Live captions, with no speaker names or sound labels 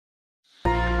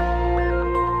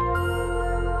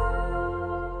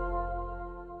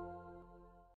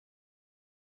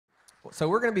So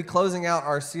we're going to be closing out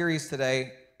our series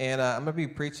today, and I'm going to be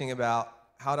preaching about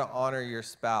how to honor your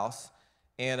spouse.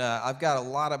 And I've got a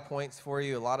lot of points for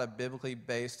you, a lot of biblically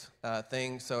based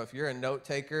things. So if you're a note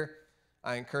taker,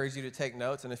 I encourage you to take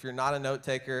notes. And if you're not a note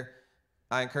taker,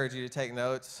 I encourage you to take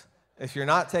notes. If you're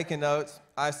not taking notes,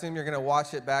 I assume you're going to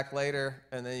watch it back later,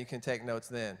 and then you can take notes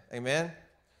then. Amen?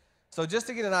 So just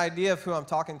to get an idea of who I'm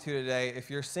talking to today, if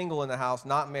you're single in the house,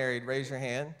 not married, raise your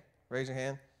hand. Raise your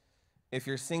hand. If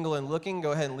you're single and looking,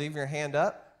 go ahead and leave your hand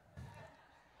up.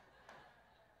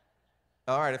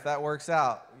 All right, if that works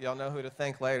out, y'all know who to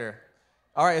thank later.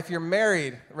 All right, if you're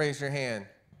married, raise your hand.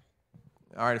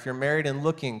 All right, if you're married and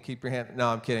looking, keep your hand. No,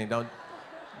 I'm kidding. Don't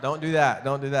do that.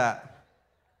 Don't do that.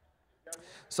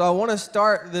 So I want to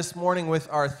start this morning with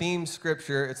our theme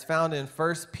scripture. It's found in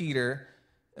 1 Peter,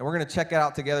 and we're going to check it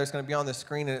out together. It's going to be on the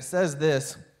screen, and it says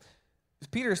this.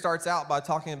 Peter starts out by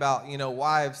talking about,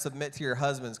 wives, submit to your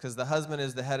husbands, because the husband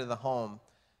is the head of the home.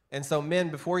 And so, men,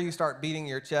 before you start beating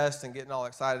your chest and getting all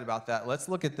excited about that, let's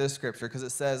look at this scripture, because it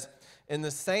says, in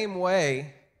the same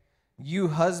way, you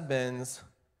husbands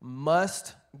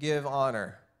must give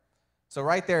honor. So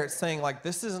right there, it's saying,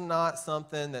 this is not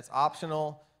something that's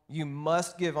optional. You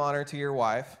must give honor to your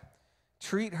wife.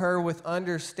 Treat her with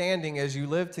understanding as you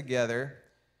live together.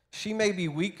 She may be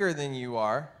weaker than you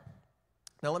are.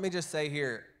 Now, let me just say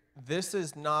here, this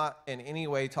is not in any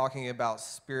way talking about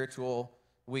spiritual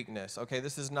weakness, okay?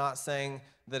 This is not saying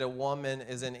that a woman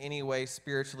is in any way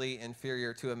spiritually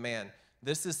inferior to a man.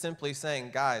 This is simply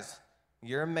saying, guys,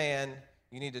 you're a man,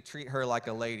 you need to treat her like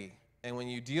a lady. And when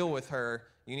you deal with her,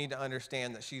 you need to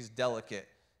understand that she's delicate.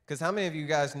 Because how many of you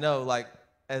guys know,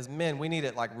 as men, we need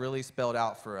it, really spelled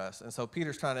out for us. And so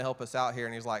Peter's trying to help us out here,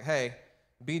 and he's like, hey,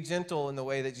 be gentle in the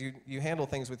way that you handle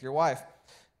things with your wife.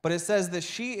 But it says that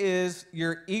she is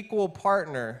your equal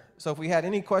partner. So if we had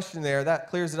any question there, that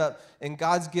clears it up, in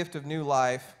God's gift of new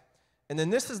life. And then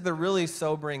this is the really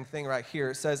sobering thing right here.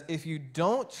 It says, if you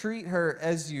don't treat her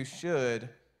as you should,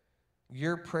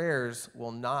 your prayers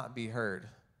will not be heard.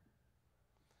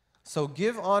 So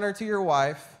give honor to your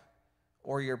wife,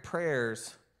 or your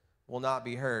prayers will not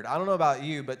be heard. I don't know about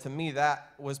you, but to me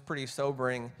that was pretty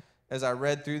sobering as I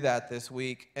read through that this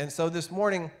week. And so this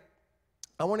morning,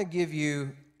 I want to give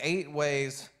you 8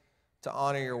 ways to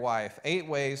honor your wife. 8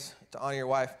 ways to honor your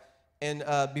wife. And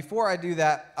before I do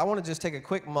that, I want to just take a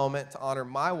quick moment to honor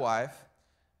my wife.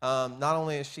 Not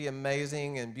only is she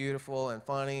amazing and beautiful and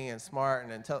funny and smart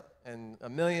and a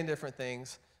million different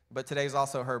things, but today's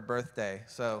also her birthday.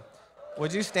 So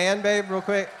would you stand, babe, real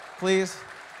quick, please?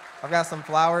 I've got some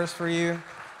flowers for you.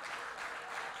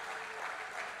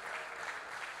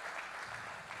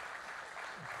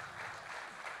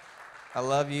 I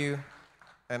love you,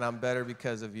 and I'm better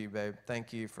because of you, babe.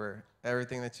 Thank you for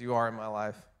everything that you are in my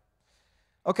life.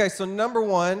 Okay, so number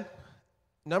one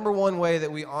way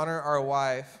that we honor our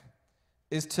wife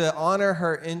is to honor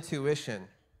her intuition.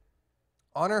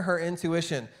 Honor her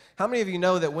intuition. How many of you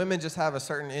know that women just have a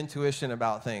certain intuition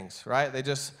about things, right?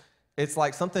 It's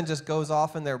like something just goes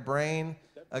off in their brain.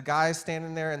 A guy's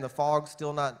standing there in the fog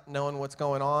still not knowing what's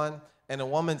going on, and a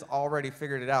woman's already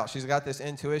figured it out. She's got this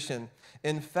intuition.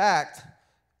 In fact,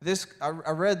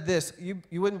 I read this.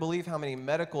 You wouldn't believe how many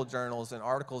medical journals and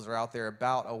articles are out there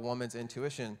about a woman's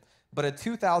intuition. But a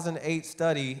 2008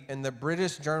 study in the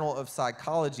British Journal of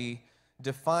Psychology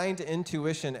defined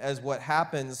intuition as what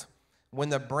happens when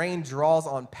the brain draws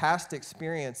on past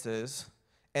experiences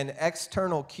and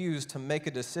external cues to make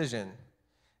a decision.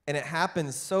 And it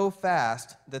happens so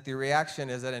fast that the reaction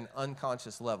is at an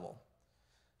unconscious level.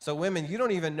 So women, you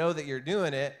don't even know that you're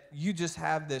doing it. You just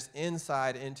have this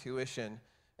inside intuition.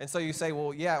 And so you say,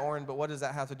 well, yeah, Orrin, but what does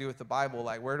that have to do with the Bible?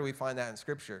 Where do we find that in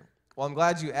Scripture? Well, I'm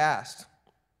glad you asked.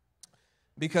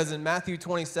 Because in Matthew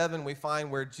 27, we find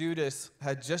where Judas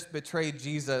had just betrayed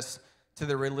Jesus to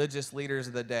the religious leaders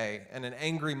of the day. And an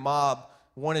angry mob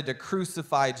wanted to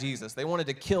crucify Jesus. They wanted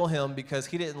to kill him because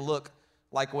he didn't look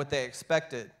like what they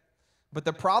expected. But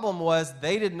the problem was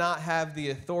they did not have the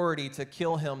authority to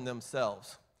kill him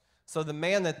themselves. So the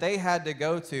man that they had to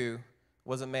go to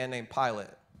was a man named Pilate.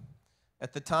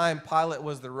 At the time, Pilate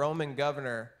was the Roman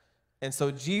governor. And so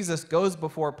Jesus goes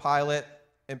before Pilate,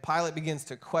 and Pilate begins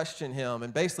to question him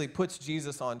and basically puts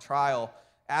Jesus on trial,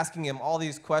 asking him all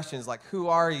these questions like, who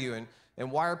are you?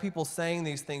 And why are people saying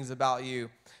these things about you?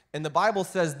 And the Bible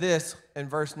says this in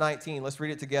verse 19. Let's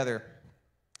read it together.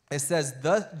 It says,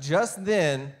 just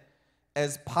then,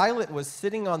 as Pilate was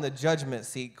sitting on the judgment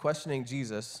seat questioning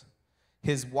Jesus,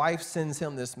 his wife sends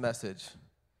him this message: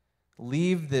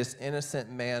 leave this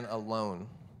innocent man alone.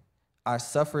 I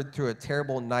suffered through a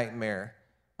terrible nightmare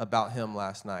about him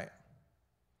last night.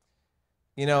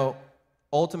 You know,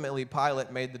 Ultimately,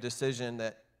 Pilate made the decision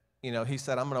that, he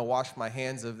said, I'm going to wash my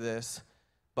hands of this.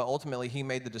 But ultimately, he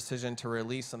made the decision to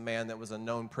release a man that was a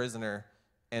known prisoner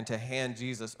and to hand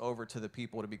Jesus over to the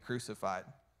people to be crucified.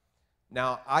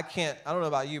 Now, I don't know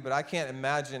about you, but I can't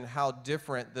imagine how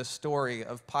different the story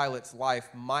of Pilate's life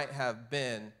might have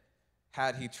been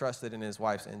had he trusted in his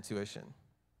wife's intuition.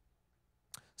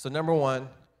 So number one,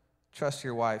 trust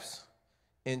your wife's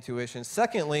intuition.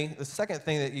 Secondly, the second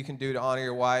thing that you can do to honor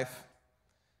your wife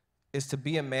is to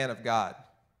be a man of God.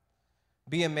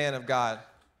 Be a man of God.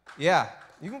 Yeah,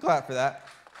 you can clap for that.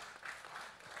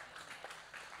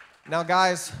 Now,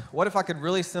 guys, what if I could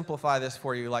really simplify this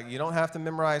for you? Like, you don't have to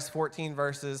memorize 14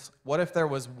 verses. What if there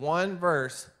was one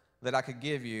verse that I could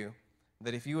give you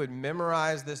that if you would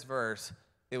memorize this verse,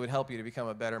 it would help you to become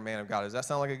a better man of God? Does that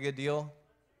sound like a good deal?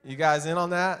 You guys in on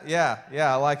that? Yeah,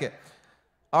 I like it.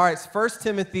 All right, 1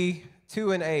 Timothy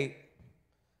 2:8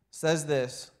 says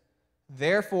this,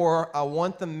 "Therefore, I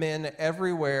want the men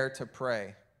everywhere to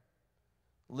pray,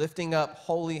 lifting up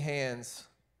holy hands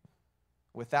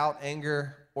without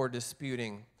anger or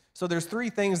disputing." So there's three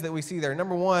things that we see there.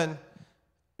 Number one,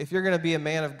 if you're going to be a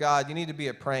man of God, you need to be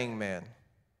a praying man.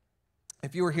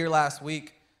 If you were here last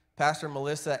week, Pastor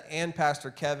Melissa and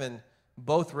Pastor Kevin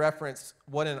both referenced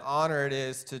what an honor it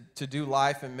is to do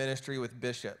life and ministry with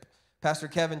Bishop. Pastor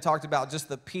Kevin talked about just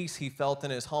the peace he felt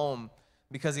in his home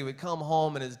because he would come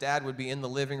home and his dad would be in the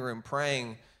living room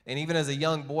praying. And even as a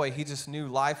young boy, he just knew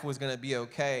life was going to be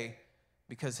okay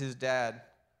because his dad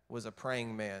was a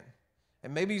praying man.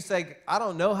 And maybe you say, I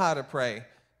don't know how to pray.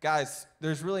 Guys,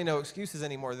 there's really no excuses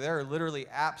anymore. There are literally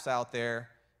apps out there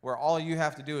where all you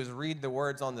have to do is read the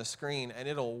words on the screen and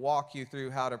it'll walk you through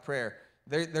how to pray.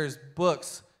 There's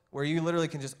books where you literally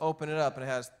can just open it up and it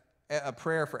has a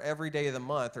prayer for every day of the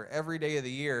month or every day of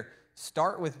the year.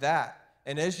 Start with that.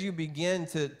 And as you begin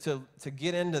to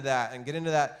get into that and get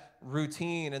into that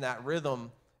routine and that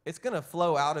rhythm, it's going to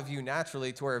flow out of you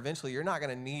naturally to where eventually you're not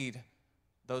going to need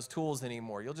those tools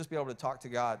anymore. You'll just be able to talk to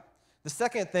God. The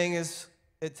second thing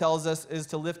it tells us is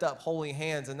to lift up holy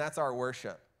hands, and that's our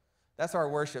worship. That's our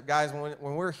worship. Guys,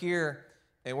 when we're here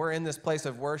and we're in this place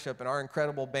of worship and our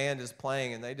incredible band is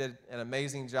playing and they did an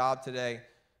amazing job today,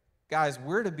 guys,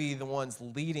 we're to be the ones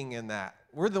leading in that.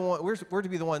 We're to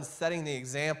be the ones setting the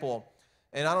example.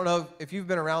 And I don't know if you've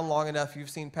been around long enough, you've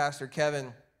seen Pastor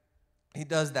Kevin. He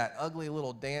does that ugly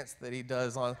little dance that he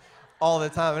does on all the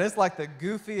time. And it's like the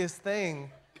goofiest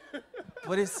thing,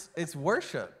 but it's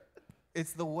worship.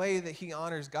 It's the way that he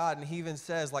honors God. And he even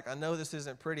says, like, I know this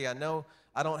isn't pretty. I know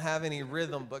I don't have any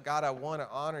rhythm, but God, I want to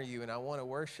honor you and I want to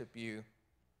worship you.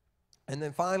 And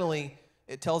then finally,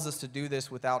 it tells us to do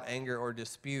this without anger or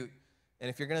dispute. And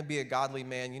if you're going to be a godly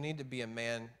man, you need to be a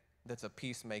man that's a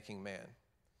peacemaking man.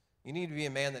 You need to be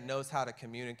a man that knows how to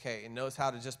communicate and knows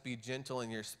how to just be gentle in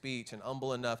your speech and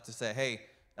humble enough to say, hey,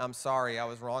 I'm sorry, I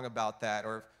was wrong about that.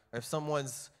 Or if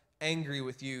someone's angry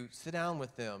with you, sit down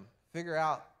with them. Figure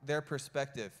out their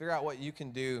perspective. Figure out what you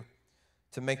can do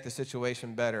to make the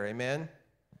situation better. Amen?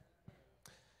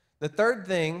 The third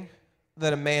thing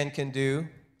that a man can do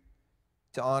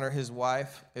to honor his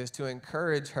wife is to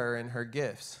encourage her in her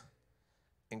gifts.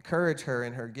 Encourage her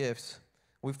in her gifts.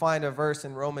 We find a verse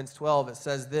in Romans 12 that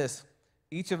says this,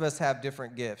 each of us have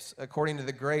different gifts according to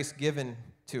the grace given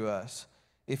to us.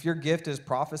 If your gift is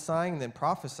prophesying, then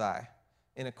prophesy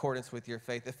in accordance with your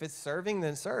faith. If it's serving,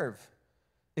 then serve.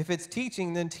 If it's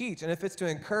teaching, then teach. And if it's to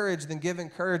encourage, then give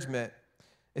encouragement.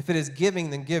 If it is giving,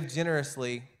 then give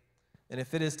generously. And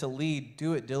if it is to lead,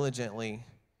 do it diligently.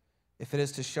 If it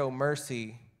is to show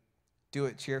mercy, do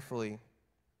it cheerfully.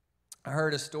 I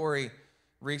heard a story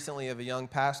recently of a young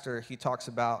pastor. He talks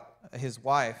about his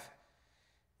wife.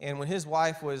 And when his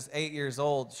wife was 8 years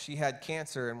old, she had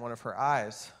cancer in one of her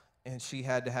eyes, and she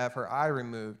had to have her eye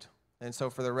removed. And so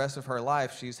for the rest of her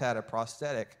life, she's had a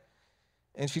prosthetic.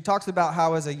 And she talks about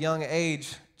how as a young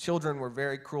age, children were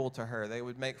very cruel to her. They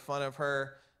would make fun of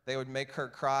her. They would make her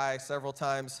cry. Several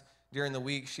times during the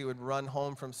week, she would run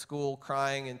home from school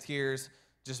crying in tears,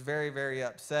 just very, very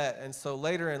upset. And so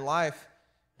later in life,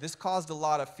 this caused a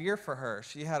lot of fear for her.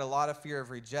 She had a lot of fear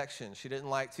of rejection. She didn't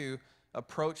like to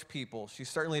approach people. She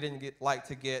certainly didn't like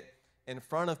to get in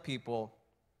front of people.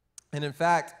 And in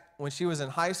fact, when she was in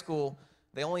high school,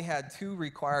 they only had 2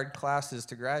 required classes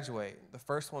to graduate. The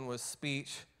first one was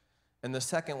speech, and the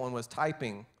second one was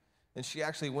typing. And she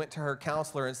actually went to her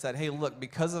counselor and said, hey, look,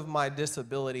 because of my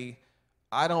disability,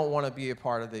 I don't want to be a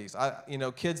part of these.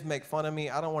 Kids make fun of me.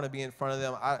 I don't want to be in front of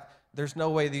them. There's no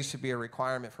way these should be a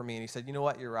requirement for me. And he said, you know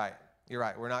what? You're right. You're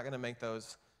right. We're not going to make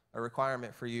those a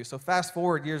requirement for you. So fast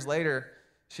forward years later,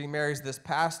 she marries this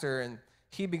pastor, and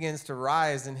he begins to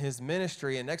rise in his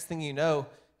ministry. And next thing you know,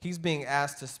 he's being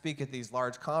asked to speak at these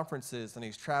large conferences, and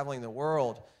he's traveling the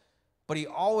world. But he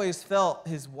always felt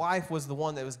his wife was the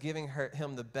one that was giving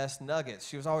him the best nuggets.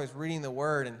 She was always reading the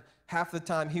word, and half the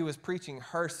time he was preaching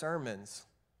her sermons.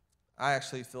 I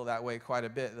actually feel that way quite a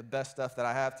bit. The best stuff that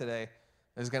I have today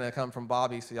is going to come from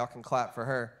Bobby, so y'all can clap for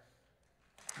her.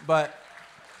 But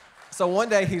so one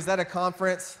day he's at a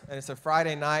conference, and it's a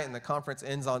Friday night, and the conference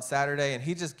ends on Saturday, and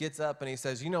he just gets up and he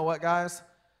says, you know what, guys?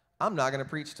 I'm not going to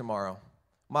preach tomorrow.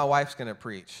 My wife's going to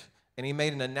preach. And he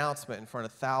made an announcement in front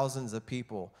of thousands of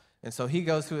people. And so he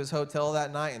goes to his hotel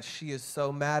that night, and she is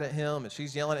so mad at him, and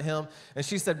she's yelling at him. And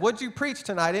she said, what'd you preach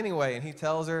tonight anyway? And he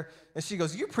tells her, and she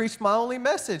goes, you preached my only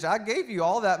message. I gave you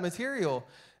all that material.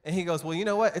 And he goes, well, you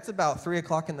know what? It's about 3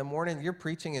 o'clock in the morning. You're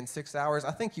preaching in 6 hours.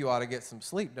 I think you ought to get some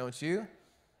sleep, don't you?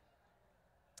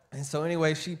 And so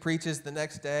anyway, she preaches the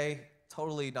next day,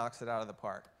 totally knocks it out of the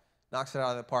park. Knocks it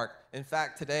out of the park. In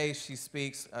fact, today she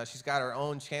speaks, she's got her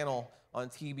own channel on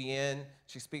TBN.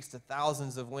 She speaks to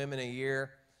thousands of women a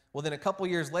year. Well, then a couple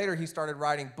years later, he started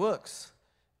writing books,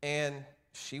 and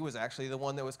she was actually the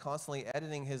one that was constantly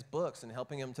editing his books and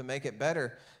helping him to make it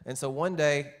better. And so one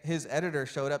day, his editor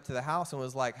showed up to the house and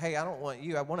was like, hey, I don't want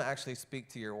you. I want to actually speak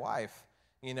to your wife.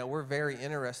 You know, we're very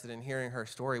interested in hearing her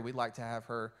story. We'd like to have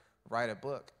her write a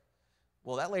book.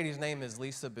 Well, that lady's name is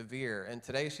Lisa Bevere, and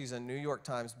today she's a New York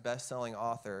Times best-selling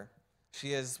author.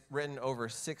 She has written over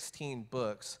 16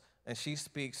 books, and she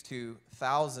speaks to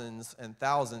thousands and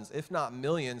thousands, if not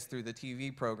millions, through the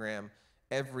TV program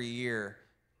every year,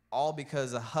 all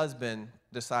because a husband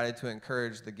decided to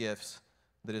encourage the gifts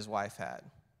that his wife had.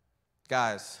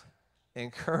 Guys,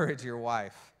 encourage your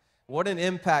wife. What an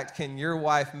impact can your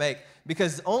wife make?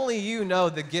 Because only you know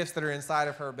the gifts that are inside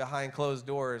of her behind closed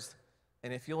doors.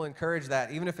 And if you'll encourage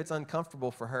that, even if it's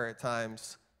uncomfortable for her at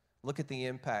times, look at the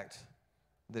impact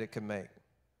that it can make.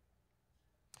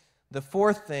 The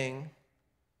fourth thing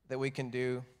that we can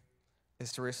do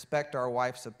is to respect our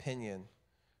wife's opinion.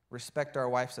 Respect our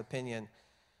wife's opinion.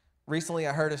 Recently,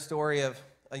 I heard a story of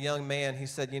a young man. He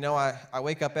said, you know, I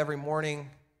wake up every morning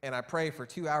and I pray for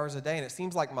 2 hours a day, and it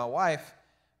seems like my wife,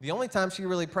 the only time she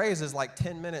really prays is like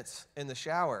 10 minutes in the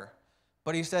shower.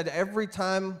 But he said every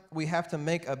time we have to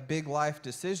make a big life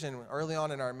decision early on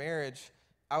in our marriage,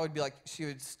 I would be like, she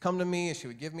would come to me and she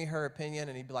would give me her opinion,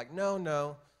 and he'd be like,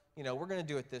 no, you know, we're going to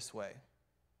do it this way.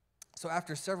 So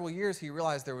after several years, he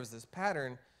realized there was this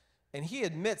pattern, and he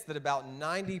admits that about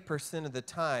 90% of the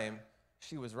time,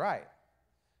 she was right.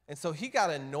 And so he got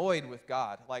annoyed with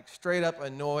God, like straight up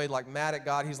annoyed, like mad at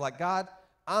God. He's like, God,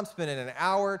 I'm spending an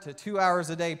hour to 2 hours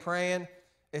a day praying.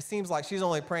 It seems like she's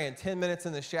only praying 10 minutes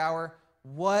in the shower.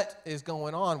 What is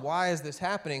going on? Why is this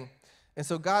happening? And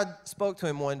so God spoke to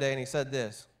him one day, and he said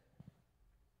this.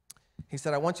 He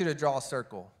said, I want you to draw a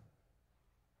circle.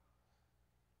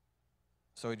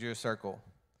 So he drew a circle.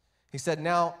 He said,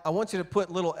 now I want you to put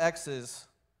little X's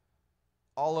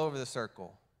all over the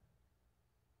circle.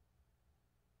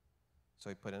 So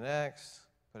he put an X,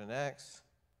 put an X,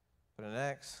 put an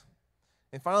X.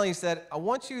 And finally he said, I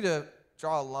want you to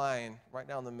draw a line right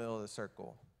down the middle of the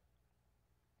circle.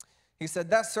 He said,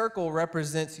 that circle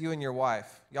represents you and your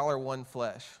wife. Y'all are one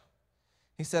flesh.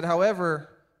 He said, however,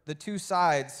 the two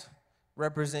sides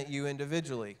represent you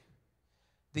individually.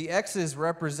 The X's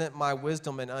represent my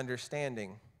wisdom and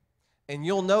understanding. And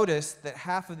you'll notice that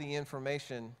half of the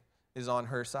information is on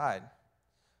her side.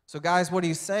 So guys, what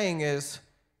he's saying is,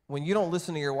 when you don't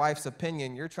listen to your wife's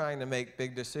opinion, you're trying to make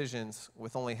big decisions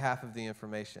with only half of the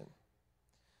information.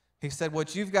 He said,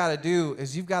 what you've got to do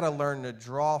is you've got to learn to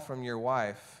draw from your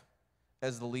wife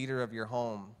as the leader of your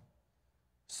home,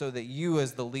 so that you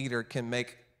as the leader can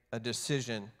make a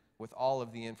decision with all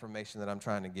of the information that I'm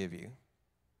trying to give you.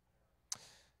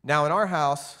 Now in our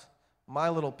house, my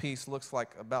little piece looks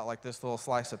like about like this little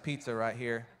slice of pizza right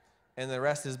here, and the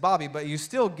rest is Bobby, but you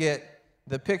still get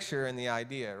the picture and the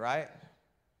idea, right?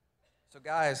 So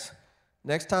guys,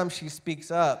 next time she speaks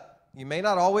up, you may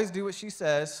not always do what she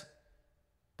says,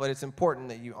 but it's important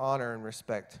that you honor and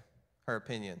respect her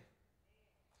opinion.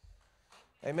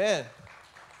 Amen.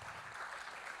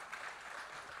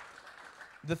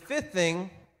 The fifth thing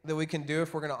that we can do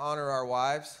if we're going to honor our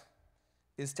wives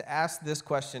is to ask this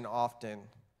question often: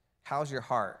 how's your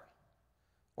heart?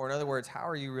 Or in other words, how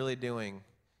are you really doing?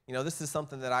 You know, this is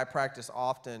something that I practice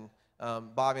often.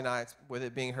 Bobby and I, with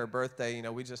it being her birthday, you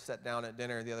know, we just sat down at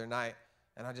dinner the other night,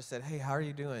 and I just said, hey, how are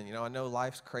you doing? You know, I know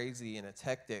life's crazy and it's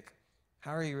hectic.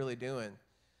 How are you really doing?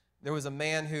 There was a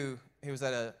man who was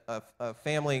at a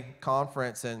family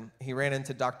conference, and he ran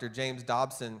into Dr. James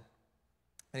Dobson.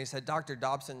 And he said, Dr.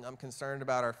 Dobson, I'm concerned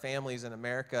about our families in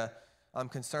America. I'm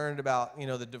concerned about,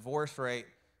 the divorce rate.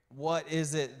 What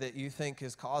is it that you think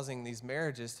is causing these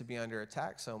marriages to be under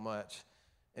attack so much?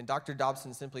 And Dr.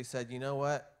 Dobson simply said, you know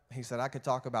what? He said, I could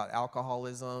talk about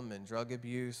alcoholism and drug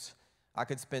abuse. I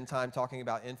could spend time talking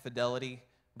about infidelity.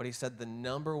 But he said the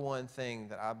number one thing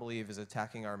that I believe is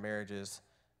attacking our marriages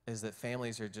is that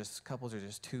couples are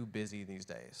just too busy these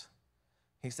days.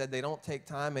 He said they don't take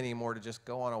time anymore to just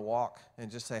go on a walk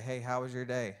and just say, hey, how was your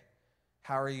day?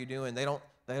 How are you doing? They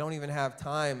don't even have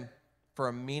time for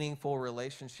a meaningful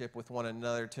relationship with one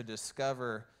another to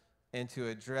discover and to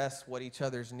address what each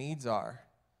other's needs are.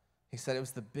 He said it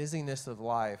was the busyness of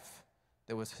life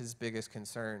that was his biggest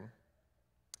concern.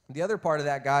 The other part of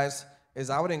that, guys, is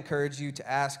I would encourage you to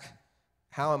ask,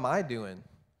 how am I doing?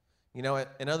 In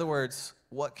other words,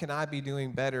 what can I be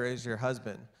doing better as your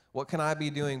husband? What can I be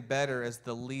doing better as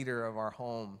the leader of our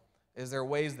home? Is there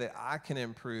ways that I can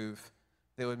improve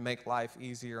that would make life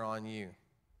easier on you?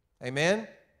 Amen?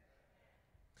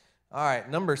 All right,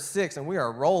 number 6, and we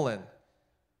are rolling.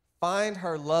 Find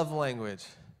her love language.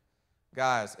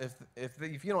 Guys,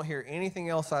 if you don't hear anything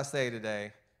else I say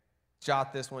today,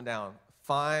 jot this one down.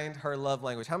 Find her love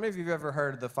language. How many of you have ever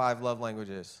heard of the 5 love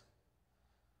languages?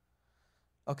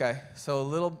 Okay,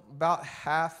 so about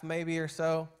half maybe or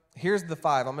so. Here's the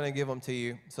 5. I'm going to give them to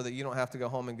you so that you don't have to go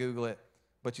home and Google it,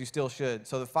 but you still should.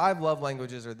 So the 5 love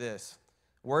languages are this: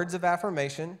 words of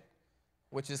affirmation,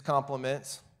 which is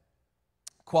compliments;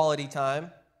 quality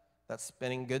time, that's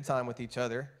spending good time with each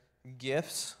other;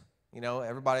 gifts,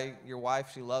 everybody, your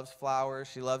wife, she loves flowers,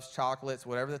 she loves chocolates,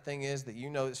 whatever the thing is that you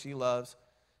know that she loves;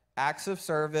 acts of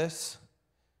service;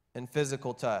 and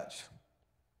physical touch.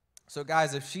 So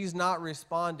guys, if she's not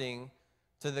responding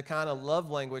to the kind of love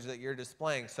language that you're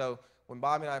displaying. So when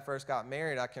Bobby and I first got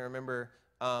married, I can remember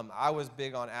I was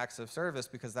big on acts of service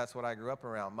because that's what I grew up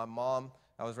around. My mom,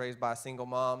 I was raised by a single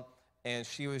mom, and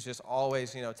she was just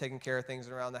always, taking care of things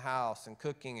around the house and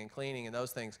cooking and cleaning and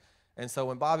those things. And so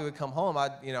when Bobby would come home,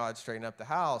 I'd straighten up the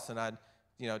house, and I'd,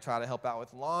 try to help out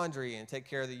with laundry and take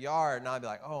care of the yard. And I'd be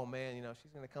like, oh man,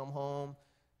 she's going to come home.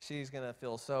 She's going to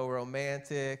feel so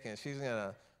romantic, and she's going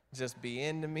to just be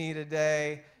into me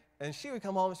today. And she would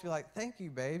come home and she'd be like, thank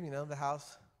you, babe. The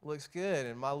house looks good.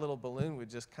 And my little balloon would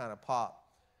just kind of pop.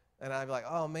 And I'd be like,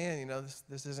 oh man,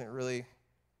 this isn't really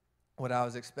what I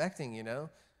was expecting,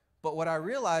 But what I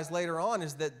realized later on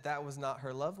is that was not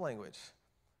her love language.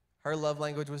 Her love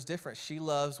language was different. She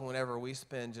loves whenever we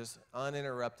spend just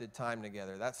uninterrupted time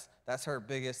together. That's her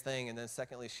biggest thing. And then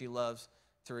secondly, she loves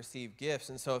to receive gifts.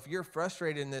 And so if you're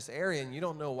frustrated in this area and you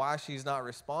don't know why she's not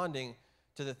responding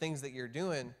to the things that you're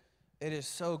doing, it is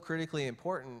so critically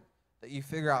important that you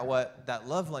figure out what that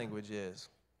love language is.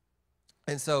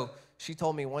 And so she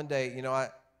told me one day,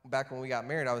 back when we got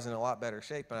married, I was in a lot better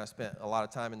shape, and I spent a lot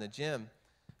of time in the gym.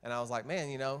 And I was like, man,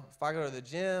 if I go to the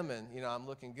gym and, I'm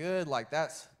looking good, like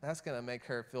that's going to make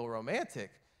her feel romantic.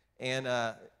 And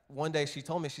one day she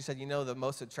told me, she said, the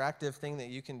most attractive thing that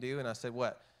you can do? And I said,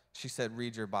 what? She said,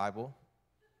 read your Bible.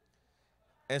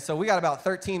 And so we got about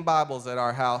 13 Bibles at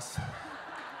our house.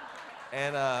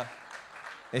 And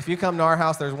if you come to our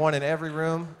house, there's one in every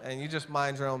room, and you just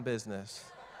mind your own business,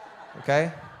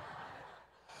 okay?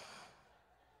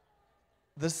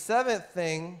 The 7th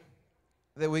thing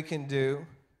that we can do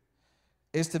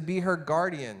is to be her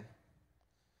guardian.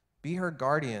 Be her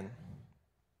guardian.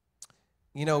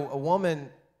 A woman,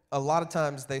 a lot of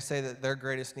times they say that their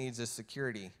greatest needs is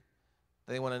security.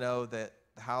 They want to know that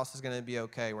the house is going to be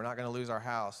okay. We're not going to lose our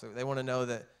house. They want to know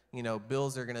that,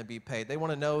 bills are going to be paid. They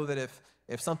want to know that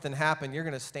if something happened, you're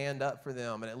going to stand up for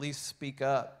them and at least speak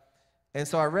up. And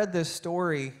so I read this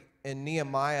story in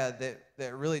Nehemiah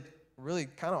that really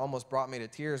kind of almost brought me to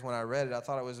tears when I read it. I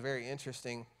thought it was very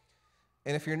interesting.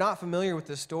 And if you're not familiar with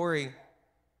this story,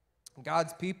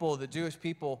 God's people, the Jewish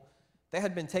people, they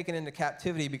had been taken into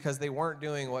captivity because they weren't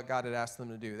doing what God had asked them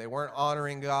to do. They weren't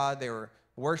honoring God. They were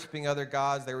worshiping other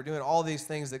gods. They were doing all these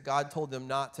things that God told them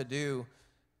not to do.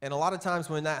 And a lot of times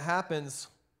when that happens,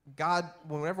 God,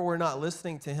 whenever we're not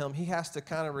listening to him, he has to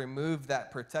kind of remove that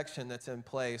protection that's in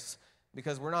place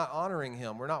because we're not honoring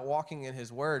him. We're not walking in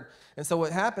his word. And so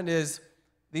what happened is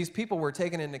these people were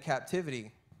taken into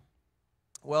captivity.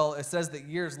 Well, it says that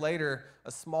years later,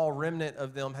 a small remnant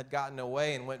of them had gotten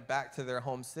away and went back to their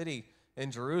home city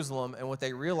in Jerusalem. And what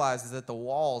they realized is that the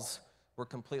walls were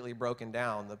completely broken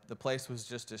down. The place was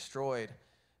just destroyed.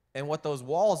 And what those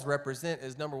walls represent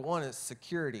is, number one, is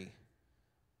security.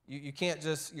 You can't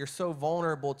you're so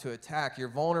vulnerable to attack. You're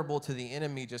vulnerable to the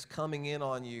enemy just coming in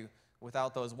on you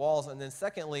without those walls. And then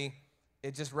secondly,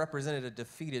 it just represented a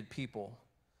defeated people.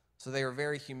 So they were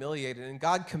very humiliated. And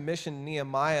God commissioned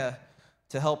Nehemiah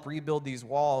to help rebuild these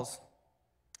walls.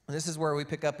 And this is where we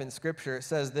pick up in Scripture. It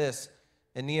says this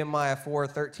in Nehemiah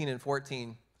 4:13 and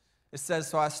 14. It says,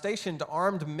 "So I stationed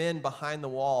armed men behind the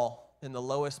wall in the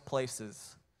lowest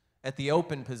places, at the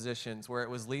open positions where it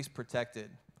was least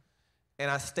protected. And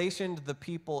I stationed the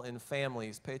people in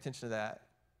families," pay attention to that,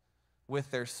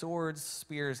 "with their swords,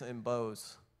 spears, and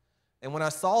bows. And when I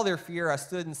saw their fear, I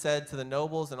stood and said to the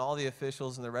nobles and all the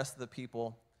officials and the rest of the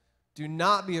people, 'Do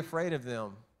not be afraid of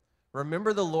them.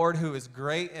 Remember the Lord who is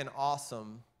great and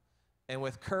awesome, and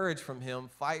with courage from him,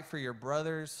 fight for your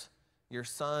brothers, your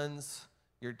sons,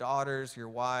 your daughters, your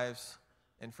wives,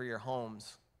 and for your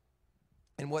homes.'"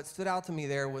 And what stood out to me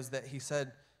there was that he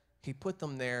said he put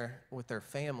them there with their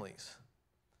families.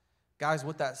 Guys,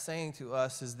 what that's saying to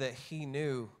us is that he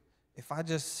knew, if I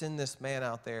just send this man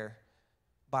out there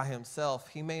by himself,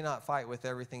 he may not fight with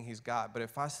everything he's got, but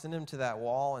if I send him to that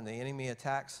wall and the enemy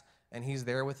attacks and he's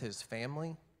there with his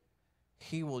family,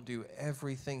 he will do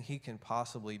everything he can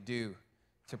possibly do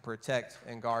to protect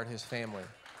and guard his family.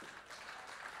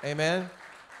 Amen?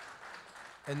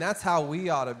 And that's how we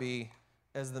ought to be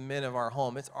as the men of our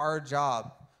home. It's our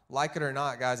job. Like it or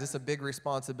not, guys, it's a big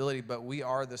responsibility, but we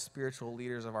are the spiritual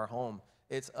leaders of our home.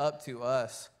 It's up to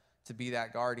us to be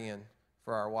that guardian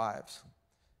for our wives.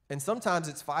 And sometimes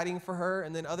it's fighting for her,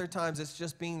 and then other times it's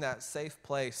just being that safe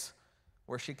place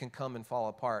where she can come and fall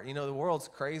apart. You know, the world's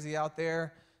crazy out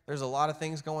there. There's a lot of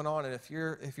things going on, and if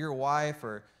your wife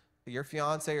or your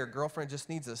fiance or girlfriend just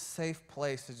needs a safe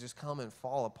place to just come and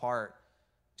fall apart,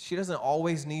 she doesn't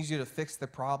always need you to fix the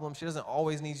problem. She doesn't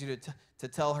always need you to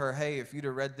tell her, "Hey, if you'd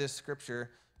have read this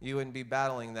scripture, you wouldn't be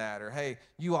battling that," or "Hey,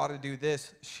 you ought to do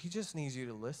this." She just needs you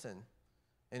to listen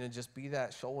and to just be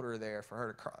that shoulder there for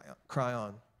her to cry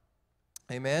on.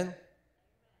 Amen?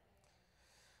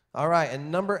 All right,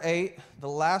 and number 8, the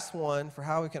last one for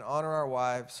how we can honor our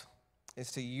wives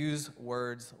is to use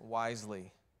words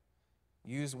wisely.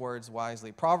 Use words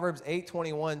wisely. Proverbs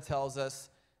 8:21 tells us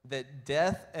that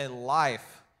death and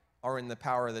life are in the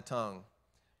power of the tongue.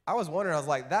 I was wondering, I was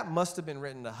like, that must have been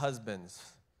written to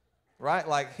husbands, right?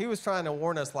 Like, he was trying to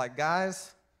warn us, like,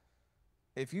 guys,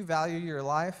 if you value your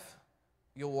life,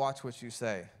 you'll watch what you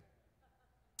say.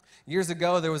 Years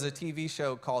ago, there was a TV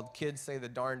show called Kids Say the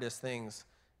Darndest Things.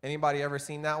 Anybody ever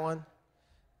seen that one?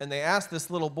 And they asked this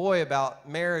little boy about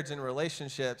marriage and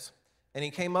relationships, and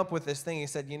he came up with this thing. He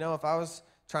said, if I was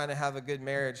trying to have a good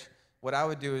marriage, what I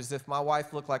would do is if my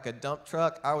wife looked like a dump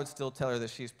truck, I would still tell her that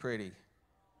she's pretty.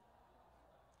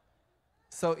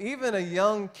 So even a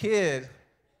young kid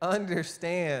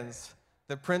understands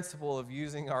the principle of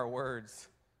using our words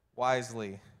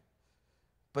wisely.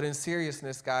 But in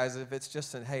seriousness, guys, if it's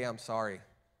just an, "Hey, I'm sorry.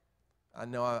 I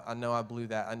know I blew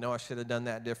that. I know I should have done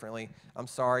that differently. I'm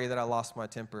sorry that I lost my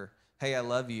temper. Hey, I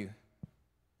love you.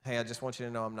 Hey, I just want you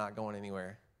to know I'm not going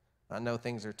anywhere. I know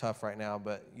things are tough right now,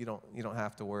 but you don't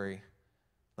have to worry."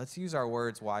 Let's use our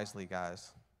words wisely,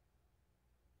 guys.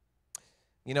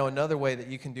 Another way that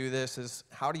you can do this is,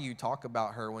 how do you talk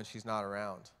about her when she's not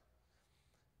around?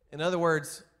 In other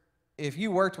words, if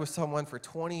you worked with someone for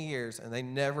 20 years and they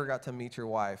never got to meet your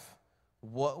wife,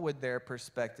 what would their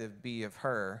perspective be of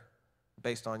her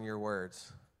based on your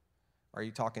words? Are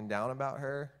you talking down about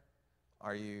her?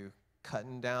 Are you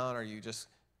cutting down? Are you just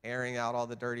airing out all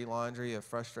the dirty laundry of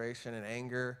frustration and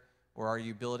anger? Or are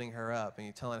you building her up and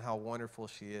you telling how wonderful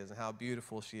she is and how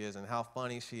beautiful she is and how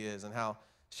funny she is and how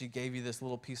she gave you this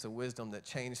little piece of wisdom that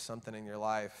changed something in your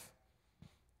life?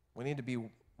 We need to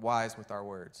be wise with our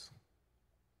words.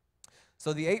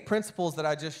 So the 8 principles that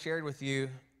I just shared with you,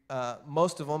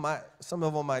 most of them, some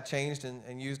of them I changed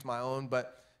and used my own,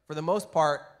 but for the most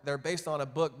part, they're based on a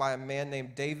book by a man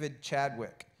named David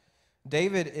Chadwick.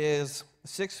 David is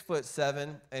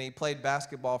 6'7", and he played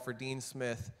basketball for Dean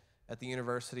Smith at the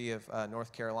University of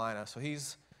North Carolina. So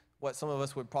he's what some of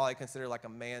us would probably consider like a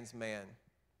man's man.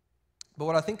 But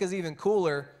what I think is even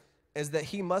cooler is that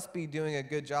he must be doing a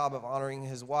good job of honoring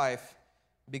his wife,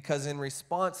 because in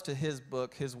response to his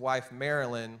book, his wife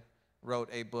Marilyn wrote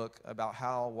a book about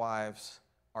how wives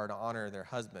are to honor their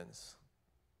husbands.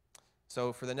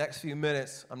 So for the next few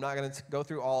minutes, I'm not going to go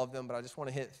through all of them, but I just want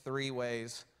to hit 3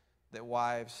 ways that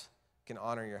wives can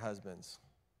honor your husbands.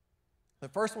 The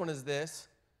first one is this.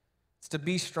 It's to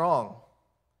be strong.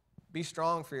 Be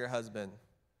strong for your husband.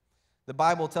 The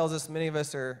Bible tells us, many of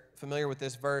us are familiar with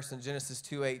this verse in Genesis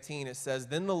 2:18. It says,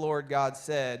 "Then the Lord God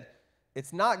said,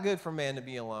 'It's not good for man to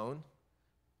be alone.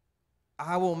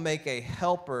 I will make a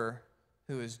helper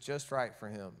who is just right for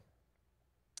him.'"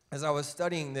 As I was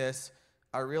studying this,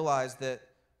 I realized that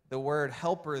the word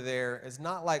helper there is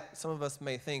not like some of us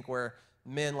may think, where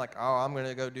men like, "Oh, I'm going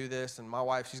to go do this, and my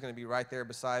wife, she's going to be right there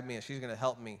beside me, and she's going to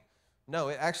help me." No,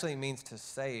 it actually means to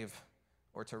save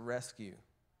or to rescue.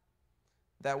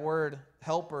 That word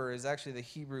helper is actually the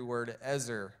Hebrew word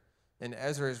ezer, and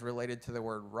ezer is related to the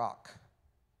word rock.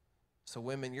 So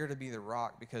women, you're to be the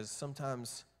rock, because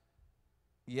sometimes,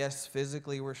 yes,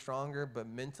 physically we're stronger, but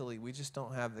mentally we just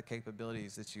don't have the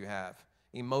capabilities that you have.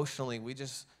 Emotionally,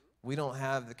 we don't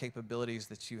have the capabilities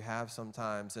that you have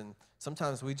sometimes, and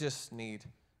sometimes we just need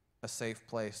a safe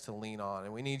place to lean on,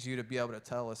 and we need you to be able to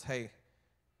tell us, hey,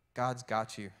 God's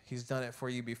got you. He's done it for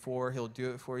you before. He'll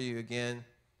do it for you again.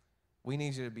 We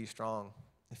need you to be strong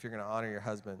if you're going to honor your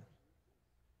husband.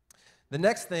 The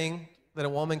next thing that a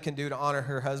woman can do to honor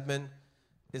her husband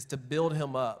is to build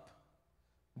him up.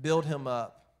 Build him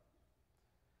up.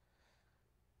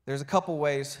 There's a couple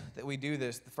ways that we do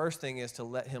this. The first thing is to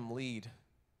let him lead.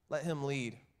 Let him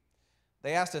lead.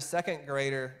 They asked a second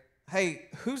grader, hey,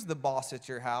 who's the boss at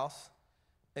your house?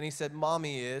 And he said,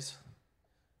 Mommy is.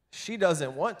 She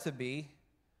doesn't want to be,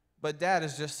 but Dad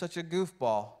is just such a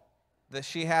goofball that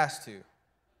she has to.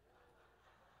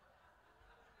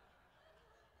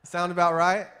 Sound about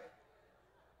right?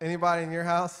 Anybody in your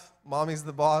house? Mommy's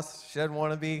the boss. She doesn't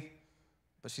want to be,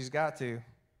 but she's got to.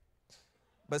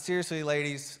 But seriously,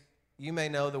 ladies, you may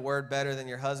know the word better than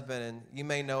your husband, and you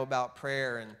may know about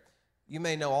prayer, and you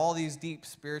may know all these deep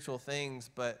spiritual things,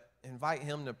 but invite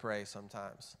him to pray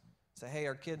sometimes. Say, hey,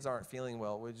 our kids aren't feeling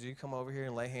well. Would you come over here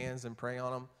and lay hands and pray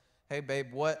on them? Hey,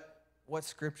 babe, what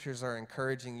scriptures are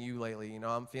encouraging you lately? You know,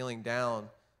 I'm feeling down.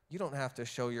 You don't have to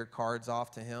show your cards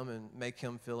off to him and make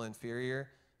him feel inferior.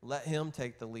 Let him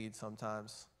take the lead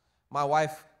sometimes. My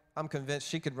wife, I'm convinced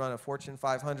she could run a Fortune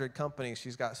 500 company.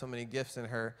 She's got so many gifts in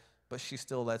her, but she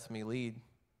still lets me lead.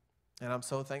 And I'm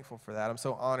so thankful for that. I'm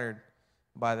so honored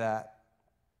by that.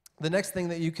 The next thing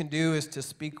that you can do is to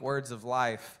speak words of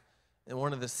life. And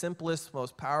one of the simplest,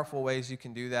 most powerful ways you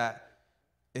can do that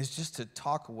is just to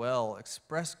talk well.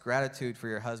 Express gratitude for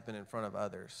your husband in front of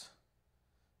others.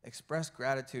 Express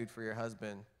gratitude for your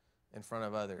husband in front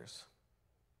of others.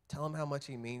 Tell him how much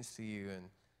he means to you and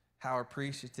how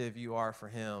appreciative you are for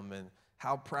him and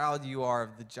how proud you are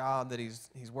of the job that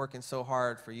he's working so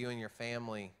hard for you and your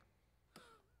family.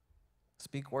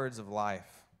 Speak words of life.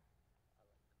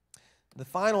 The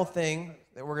final thing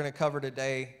that we're going to cover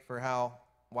today for how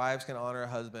wives can honor a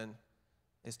husband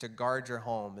is to guard your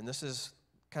home. And this is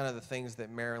kind of the things that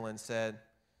Marilyn said.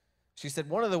 She said,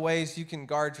 one of the ways you can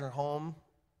guard your home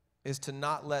is to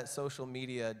not let social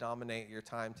media dominate your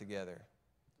time together.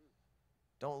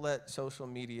 Don't let social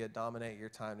media dominate your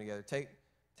time together.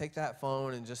 Take that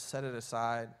phone and just set it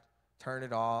aside. Turn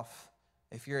it off.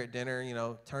 If you're at dinner,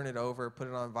 turn it over, put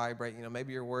it on vibrate.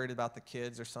 Maybe you're worried about the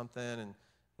kids or something, and,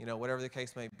 whatever the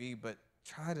case may be, but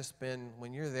try to spend,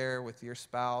 when you're there with your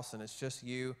spouse and it's just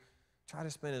you, try to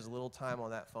spend as little time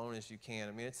on that phone as you can.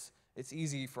 I mean, it's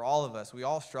easy for all of us. We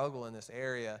all struggle in this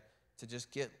area to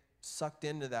just get sucked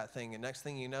into that thing, and next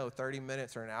thing you know, 30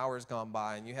 minutes or an hour's gone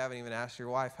by, and you haven't even asked your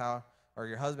wife or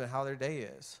your husband how their day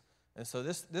is. And so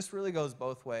this really goes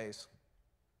both ways.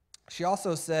 She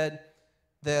also said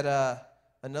that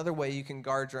another way you can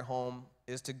guard your home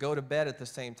is to go to bed at the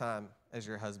same time as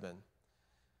your husband.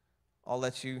 I'll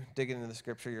let you dig into the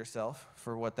scripture yourself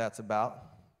for what that's about.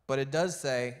 But it does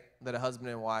say that a husband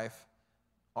and wife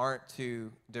aren't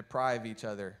to deprive each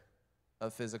other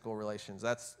of physical relations.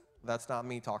 That's not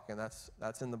me talking.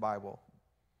 That's in the Bible.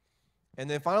 And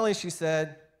then finally she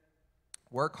said,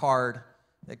 work hard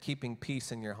at keeping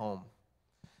peace in your home.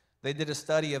 They did a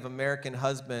study of American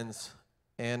husbands,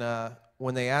 and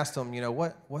when they asked them,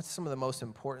 what's some of the most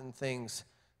important things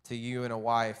to you and a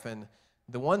wife? And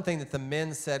the one thing that the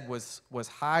men said was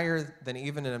higher than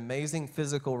even an amazing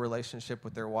physical relationship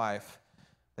with their wife.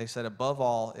 They said, above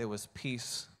all, it was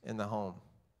peace in the home.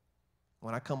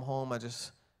 When I come home,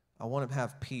 I want to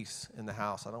have peace in the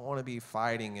house. I don't want to be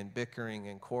fighting and bickering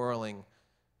and quarreling.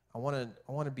 I want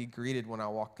to be greeted when I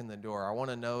walk in the door. I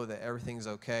want to know that everything's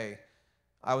okay.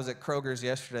 I was at Kroger's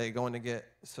yesterday going to get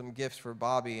some gifts for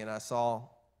Bobby, and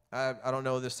I don't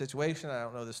know the situation, I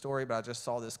don't know the story, but I just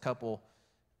saw this couple.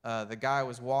 The guy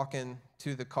was walking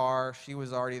to the car. She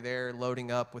was already there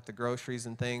loading up with the groceries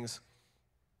and things.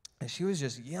 And she was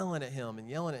just yelling at him.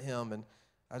 And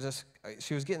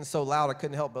she was getting so loud I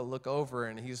couldn't help but look over,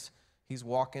 and he's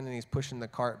walking and he's pushing the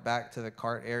cart back to the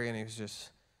cart area, and he was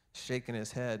just shaking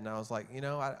his head. And I was like,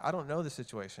 I don't know the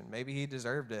situation. Maybe he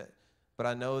deserved it, but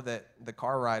I know that the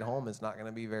car ride home is not going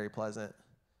to be very pleasant.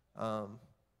 And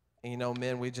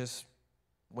men,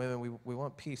 we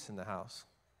want peace in the house.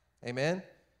 Amen?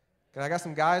 Can I got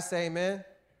some guys say amen?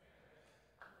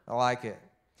 I like it.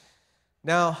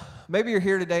 Now, maybe you're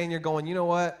here today and you're going, you know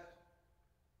what?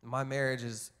 My marriage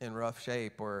is in rough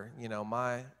shape, or,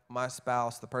 my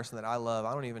spouse, the person that I love,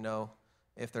 I don't even know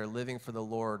if they're living for the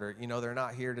Lord, or, they're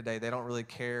not here today, they don't really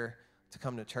care to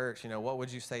come to church, what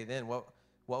would you say then? What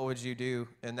would you do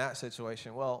in that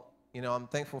situation? Well, I'm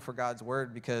thankful for God's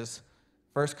word, because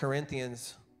 1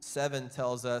 Corinthians 7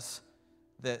 tells us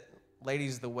that,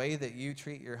 ladies, the way that you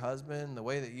treat your husband, the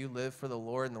way that you live for the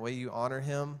Lord, and the way you honor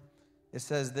him, it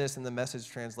says this in the Message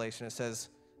translation. It says,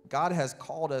 God has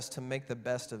called us to make the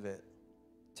best of it,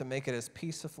 to make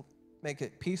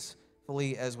it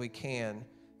peacefully as we can.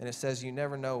 And it says, you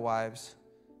never know, wives,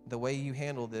 the way you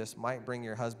handle this might bring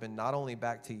your husband not only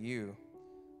back to you,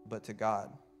 but to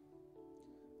God.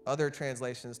 Other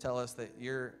translations tell us that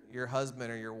your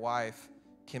husband or your wife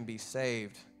can be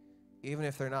saved, even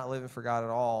if they're not living for God at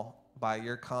all, by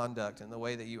your conduct and the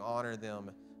way that you honor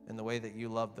them and the way that you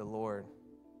love the Lord.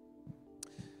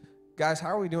 Guys, how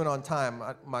are we doing on time?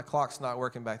 My clock's not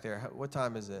working back there. What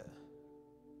time is it?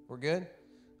 We're good?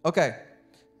 Okay.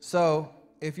 So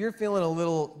if you're feeling a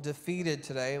little defeated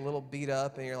today, a little beat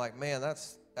up, and you're like, man,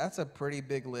 that's a pretty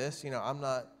big list. I'm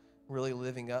not really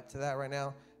living up to that right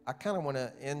now. I kind of want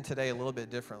to end today a little bit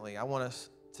differently. I want us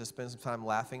to spend some time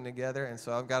laughing together. And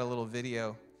so I've got a little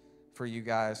video for you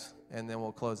guys, and then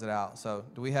we'll close it out. So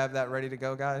do we have that ready to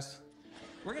go, guys?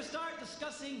 We're going to start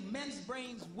discussing men's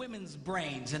brains, women's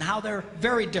brains, and how they're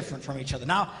very different from each other.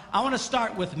 Now, I want to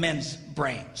start with men's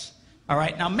brains. All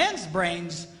right? Now, men's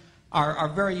brains are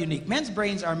very unique. Men's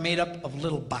brains are made up of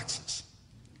little boxes.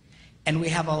 And we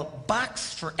have a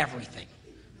box for everything.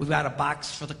 We've got a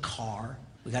box for the car.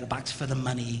 We've got a box for the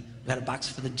money. We've got a box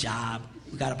for the job.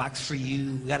 We've got a box for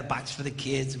you. We've got a box for the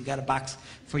kids. We've got a box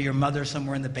for your mother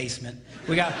somewhere in the basement.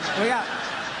 We got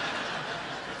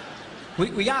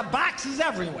boxes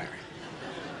everywhere.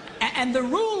 And the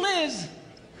rule is,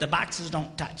 the boxes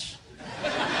don't touch.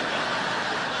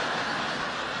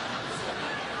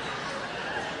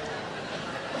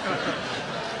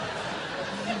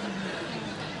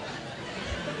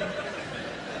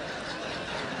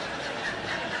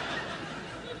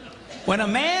 When a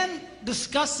man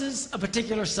discusses a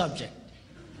particular subject,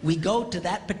 we go to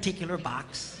that particular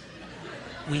box,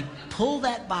 we pull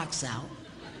that box out,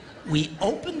 we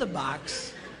open the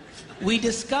box, we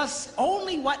discuss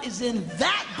only what is in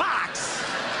that box.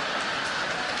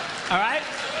 All right?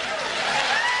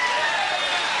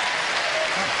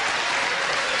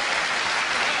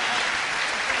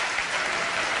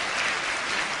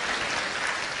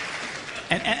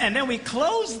 And then we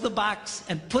close the box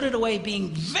and put it away,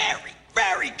 being very,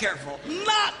 very careful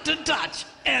not to touch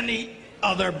any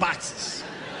other boxes.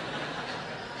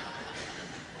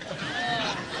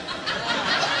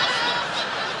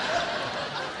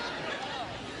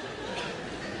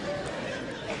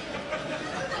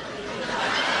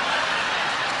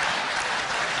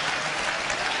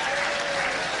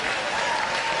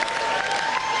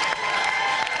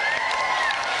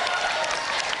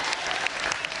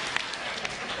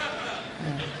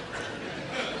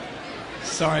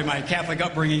 Sorry, my Catholic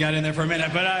upbringing got in there for a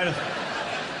minute, but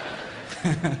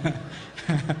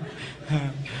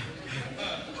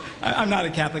I'm not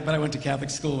a Catholic, but I went to Catholic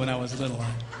school when I was little.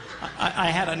 I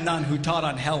had a nun who taught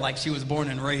on hell like she was born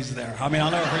and raised there. I mean,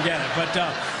 I'll never forget it, but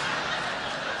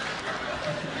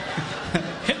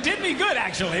it did me good,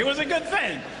 actually. It was a good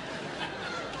thing.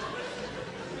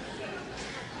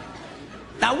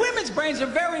 Now, women's brains are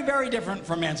very, very different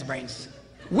from men's brains.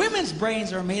 Women's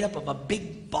brains are made up of a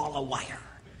big ball of wire.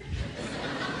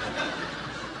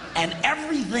 And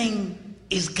everything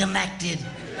is connected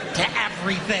to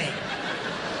everything.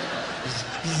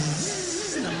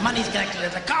 The money's connected to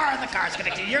the car, and the car's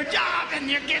connected to your job,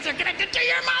 and your kids are connected to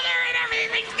your mother, and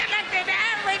everything's connected to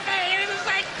everything. And it's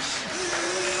like...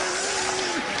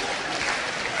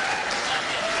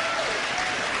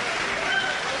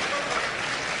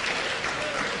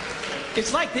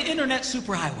 It's like the internet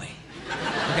superhighway,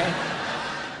 okay?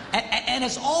 And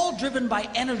it's all driven by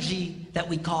energy that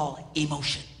we call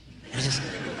emotion. It's just...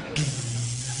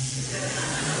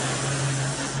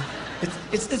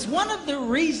 It's one of the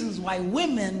reasons why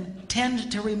women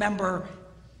tend to remember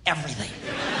everything.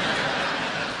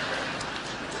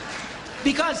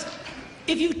 Because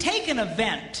if you take an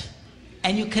event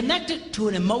and you connect it to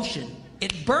an emotion,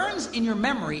 it burns in your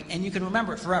memory and you can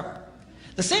remember it forever.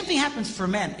 The same thing happens for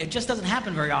men. It just doesn't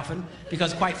happen very often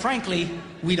because, quite frankly,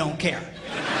 we don't care.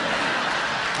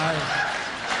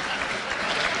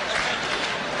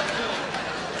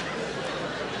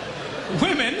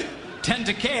 Women tend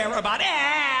to care about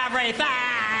everything.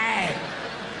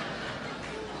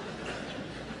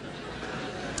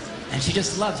 And she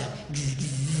just loves it.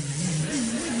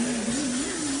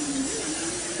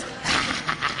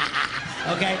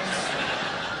 Okay?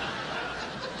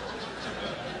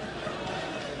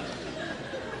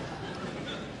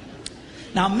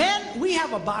 Now, men, we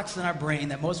have a box in our brain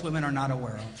that most women are not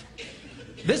aware of.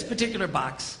 This particular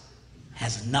box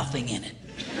has nothing in it.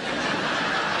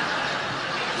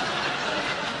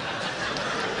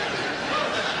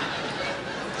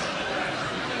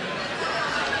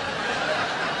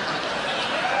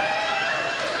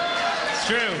 It's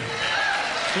true.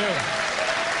 It's true.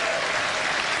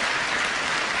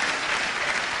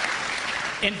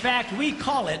 In fact, we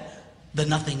call it the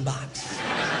nothing box.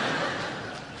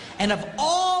 And of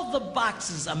all the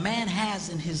boxes a man has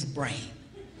in his brain,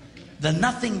 the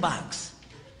nothing box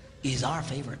is our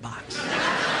favorite box.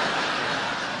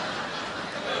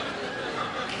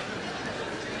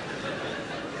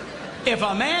 If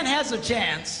a man has a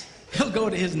chance, he'll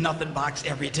go to his nothing box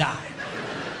every time.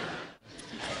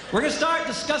 We're going to start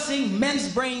discussing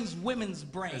men's brains, women's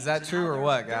brains. Is that true or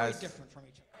what, guys? Very different from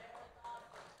each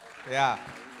other. Yeah.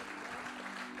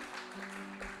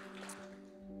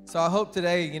 So I hope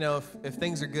today, if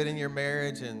things are good in your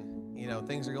marriage and,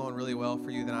 things are going really well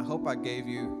for you, then I hope I gave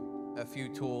you a few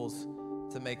tools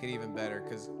to make it even better,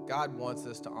 because God wants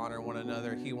us to honor one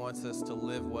another. He wants us to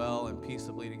live well and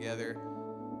peaceably together.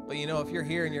 But, if you're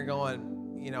here and you're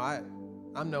going,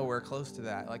 I'm nowhere close to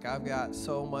that. Like, I've got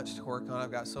so much to work on.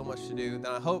 I've got so much to do.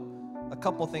 Then I hope a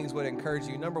couple things would encourage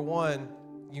you. Number one,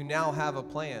 you now have a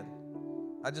plan.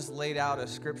 I just laid out a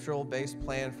scriptural-based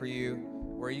plan for you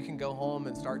where you can go home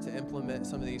and start to implement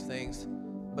some of these things.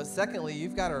 But secondly,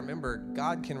 you've got to remember,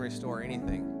 God can restore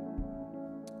anything.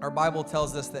 Our Bible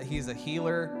tells us that He's a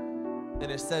healer,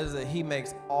 and it says that He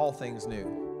makes all things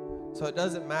new. So it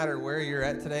doesn't matter where you're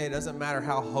at today. It doesn't matter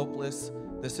how hopeless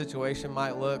the situation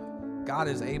might look. God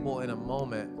is able in a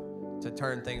moment to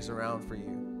turn things around for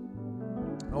you.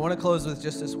 I want to close with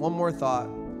just this one more thought.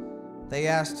 They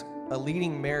asked a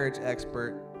leading marriage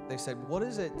expert, they said, what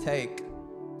does it take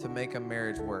to make a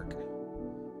marriage work?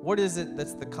 What is it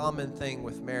that's the common thing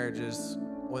with marriages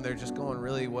when they're just going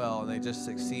really well and they just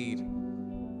succeed?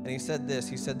 And he said this,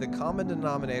 he said, the common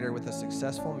denominator with a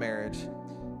successful marriage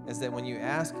is that when you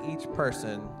ask each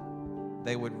person,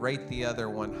 they would rate the other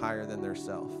one higher than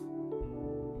theirself.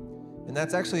 And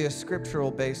that's actually a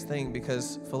scriptural-based thing,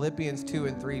 because Philippians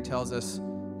 2:3 tells us,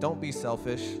 don't be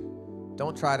selfish,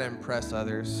 don't try to impress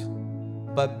others,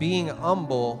 but being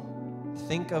humble,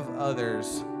 think of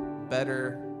others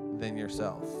better than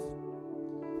yourself.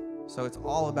 So it's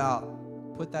all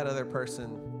about put that other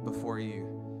person before you.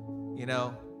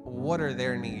 What are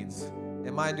their needs?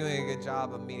 Am I doing a good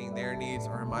job of meeting their needs,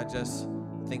 or am I just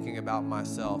thinking about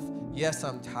myself? Yes,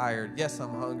 I'm tired. Yes,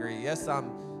 I'm hungry. Yes,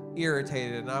 I'm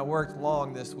irritated, and I worked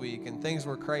long this week, and things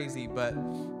were crazy, but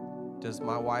does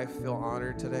my wife feel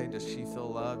honored today? Does she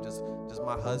feel loved? Does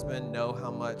my husband know how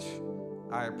much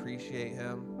I appreciate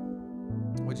him?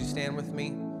 Would you stand with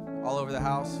me all over the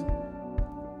house?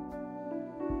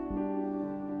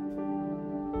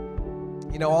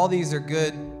 All these are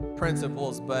good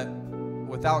principles, but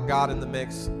without God in the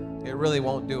mix, it really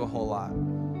won't do a whole lot.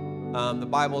 The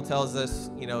Bible tells us,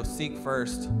 seek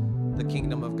first the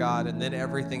kingdom of God, and then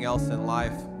everything else in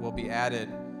life will be added.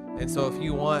 And so if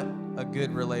you want a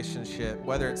good relationship,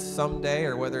 whether it's someday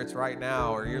or whether it's right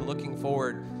now, or you're looking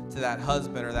forward to that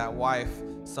husband or that wife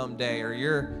someday, or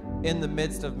you're in the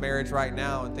midst of marriage right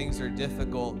now and things are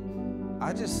difficult,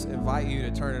 I just invite you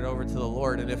to turn it over to the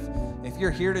Lord. And if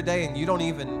you're here today and you don't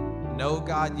even know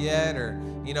God yet, or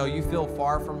you feel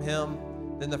far from Him,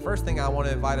 then the first thing I want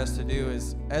to invite us to do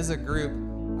is, as a group,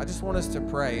 I just want us to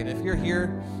pray. And if you're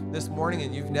here this morning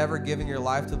and you've never given your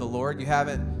life to the Lord, you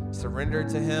haven't surrendered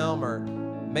to Him, or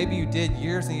maybe you did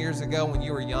years and years ago when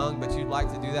you were young, but you'd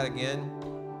like to do that again,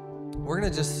 we're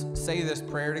going to just say this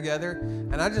prayer together.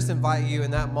 And I just invite you in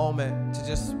that moment to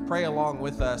just pray along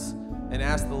with us and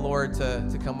ask the Lord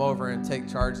to come over and take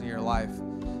charge in your life.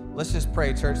 Let's just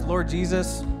pray, church. Lord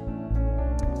Jesus,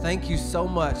 thank you so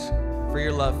much for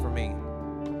your love for me.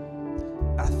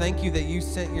 I thank you that you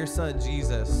sent your son,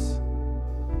 Jesus,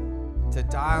 to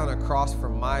die on a cross for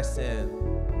my sin.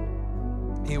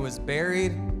 He was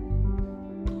buried,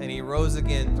 and he rose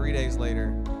again 3 days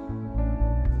later.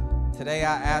 Today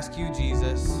I ask you,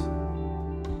 Jesus,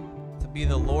 to be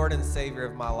the Lord and Savior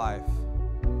of my life.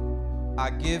 I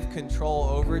give control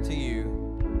over to you,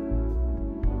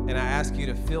 and I ask you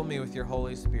to fill me with your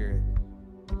Holy Spirit.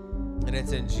 And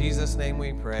it's in Jesus' name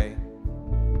we pray.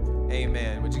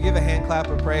 Amen. Would you give a hand clap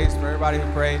of praise for everybody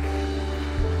who prayed?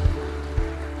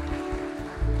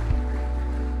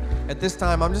 At this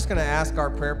time, I'm just going to ask our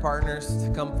prayer partners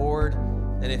to come forward.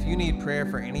 And if you need prayer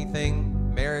for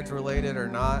anything, marriage related or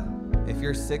not, if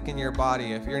you're sick in your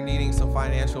body, if you're needing some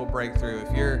financial breakthrough,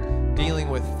 if you're dealing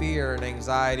with fear and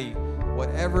anxiety,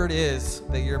 whatever it is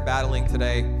that you're battling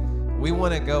today, We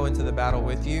want to go into the battle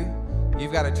with you.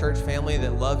 You've got a church family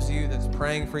that loves you, that's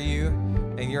praying for you,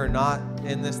 and you're not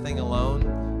in this thing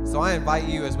alone. So I invite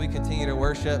you, as we continue to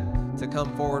worship, to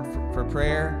come forward for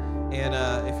prayer. And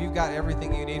if you've got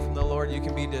everything you need from the Lord, you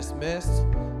can be dismissed.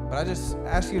 But I just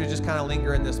ask you to just kind of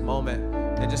linger in this moment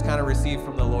and just kind of receive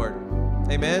from the Lord.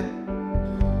 Amen.